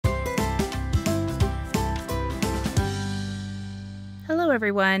Hello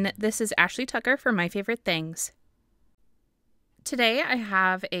everyone, this is Ashley Tucker for My Favorite Things. Today I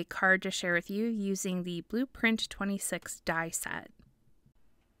have a card to share with you using the Blueprint 26 die set.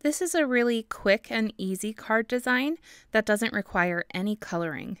 This is a really quick and easy card design that doesn't require any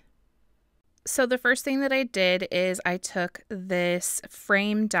coloring. So the first thing that I did is I took this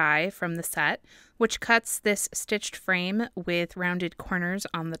frame die from the set, which cuts this stitched frame with rounded corners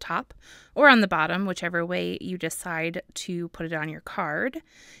on the top or on the bottom, whichever way you decide to put it on your card.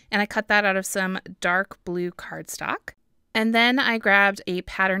 And I cut that out of some dark blue cardstock. And then I grabbed a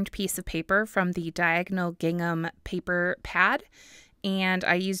patterned piece of paper from the Diagonal Gingham paper pad, and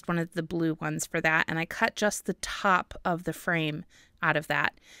I used one of the blue ones for that, and I cut just the top of the frame out of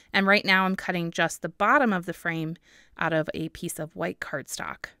that. And right now I'm cutting just the bottom of the frame out of a piece of white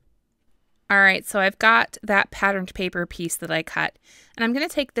cardstock. All right, so I've got that patterned paper piece that I cut, and I'm going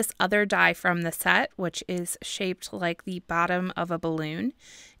to take this other die from the set, which is shaped like the bottom of a balloon,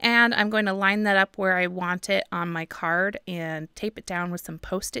 and I'm going to line that up where I want it on my card and tape it down with some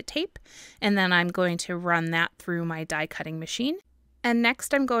Post-it tape, and then I'm going to run that through my die cutting machine. And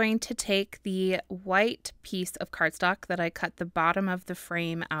next I'm going to take the white piece of cardstock that I cut the bottom of the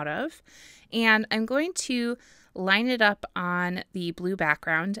frame out of, and I'm going to line it up on the blue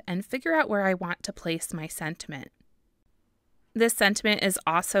background and figure out where I want to place my sentiment. This sentiment is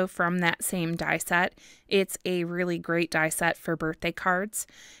also from that same die set. It's a really great die set for birthday cards.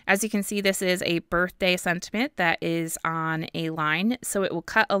 As you can see, this is a birthday sentiment that is on a line, so it will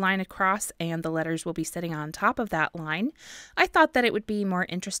cut a line across and the letters will be sitting on top of that line. I thought that it would be more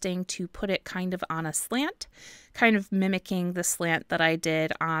interesting to put it kind of on a slant, kind of mimicking the slant that I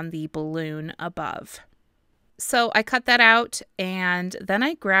did on the balloon above. So I cut that out, and then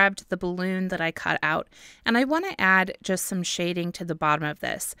I grabbed the balloon that I cut out, and I want to add just some shading to the bottom of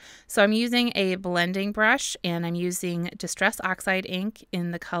this. So I'm using a blending brush, and I'm using Distress Oxide ink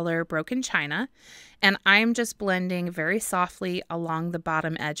in the color Broken China, and I'm just blending very softly along the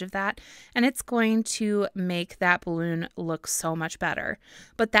bottom edge of that, and it's going to make that balloon look so much better.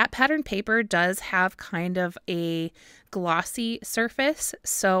 But that pattern paper does have kind of a glossy surface,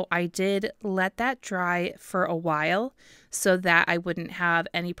 so I did let that dry for a while so that I wouldn't have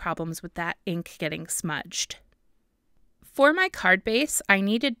any problems with that ink getting smudged. For my card base, I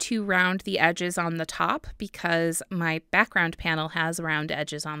needed to round the edges on the top because my background panel has round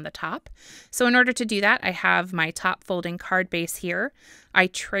edges on the top. So in order to do that, I have my top folding card base here. I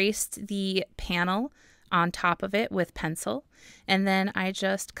traced the panel on top of it with pencil, and then I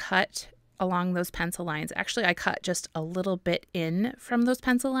just cut along those pencil lines. Actually, I cut just a little bit in from those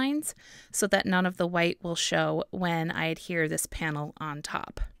pencil lines so that none of the white will show when I adhere this panel on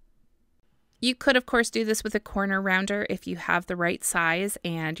top. You could, of course, do this with a corner rounder if you have the right size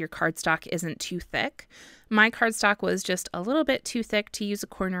and your cardstock isn't too thick. My cardstock was just a little bit too thick to use a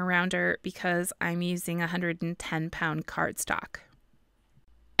corner rounder because I'm using 110-pound cardstock.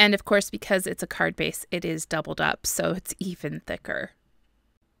 And of course, because it's a card base, it is doubled up, so it's even thicker.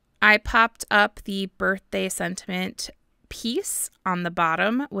 I popped up the birthday sentiment piece on the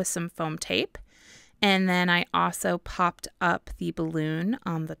bottom with some foam tape, and then I also popped up the balloon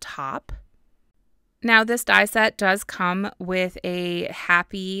on the top. Now this die set does come with a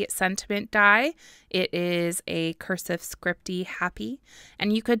happy sentiment die. It is a cursive scripty happy,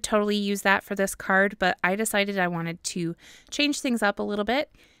 and you could totally use that for this card, but I decided I wanted to change things up a little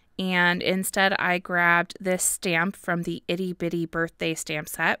bit, and instead I grabbed this stamp from the Itty Bitty Birthday stamp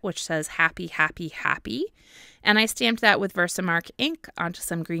set, which says Happy, Happy, Happy, and I stamped that with Versamark ink onto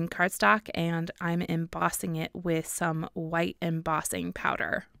some green cardstock, and I'm embossing it with some white embossing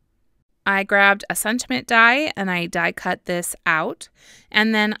powder. I grabbed a sentiment die and I die cut this out,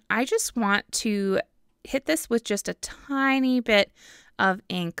 and then I just want to hit this with just a tiny bit of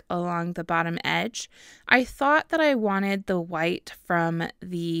ink along the bottom edge. I thought that I wanted the white from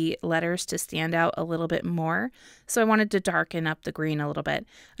the letters to stand out a little bit more, so I wanted to darken up the green a little bit.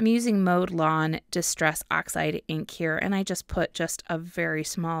 I'm using Mowed Lawn Distress Oxide ink here, and I just put just a very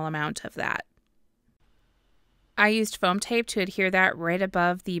small amount of that. I used foam tape to adhere that right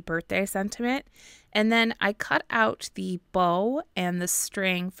above the birthday sentiment, and then I cut out the bow and the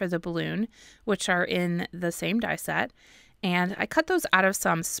string for the balloon, which are in the same die set, and I cut those out of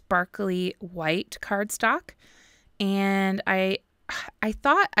some sparkly white cardstock, and I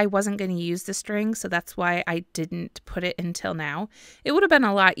thought I wasn't going to use the string, so that's why I didn't put it until now. It would have been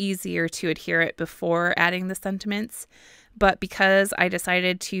a lot easier to adhere it before adding the sentiments, but because I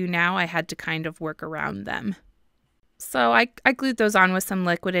decided to now, I had to kind of work around them. So I glued those on with some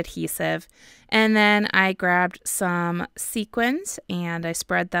liquid adhesive, and then I grabbed some sequins and I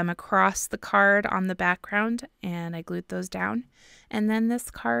spread them across the card on the background and I glued those down. And then this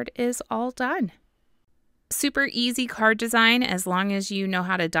card is all done. Super easy card design as long as you know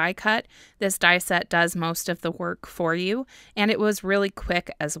how to die cut. This die set does most of the work for you, and it was really quick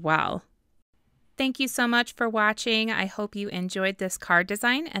as well. Thank you so much for watching. I hope you enjoyed this card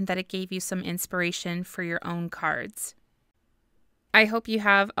design and that it gave you some inspiration for your own cards. I hope you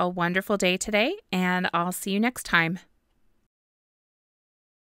have a wonderful day today, and I'll see you next time.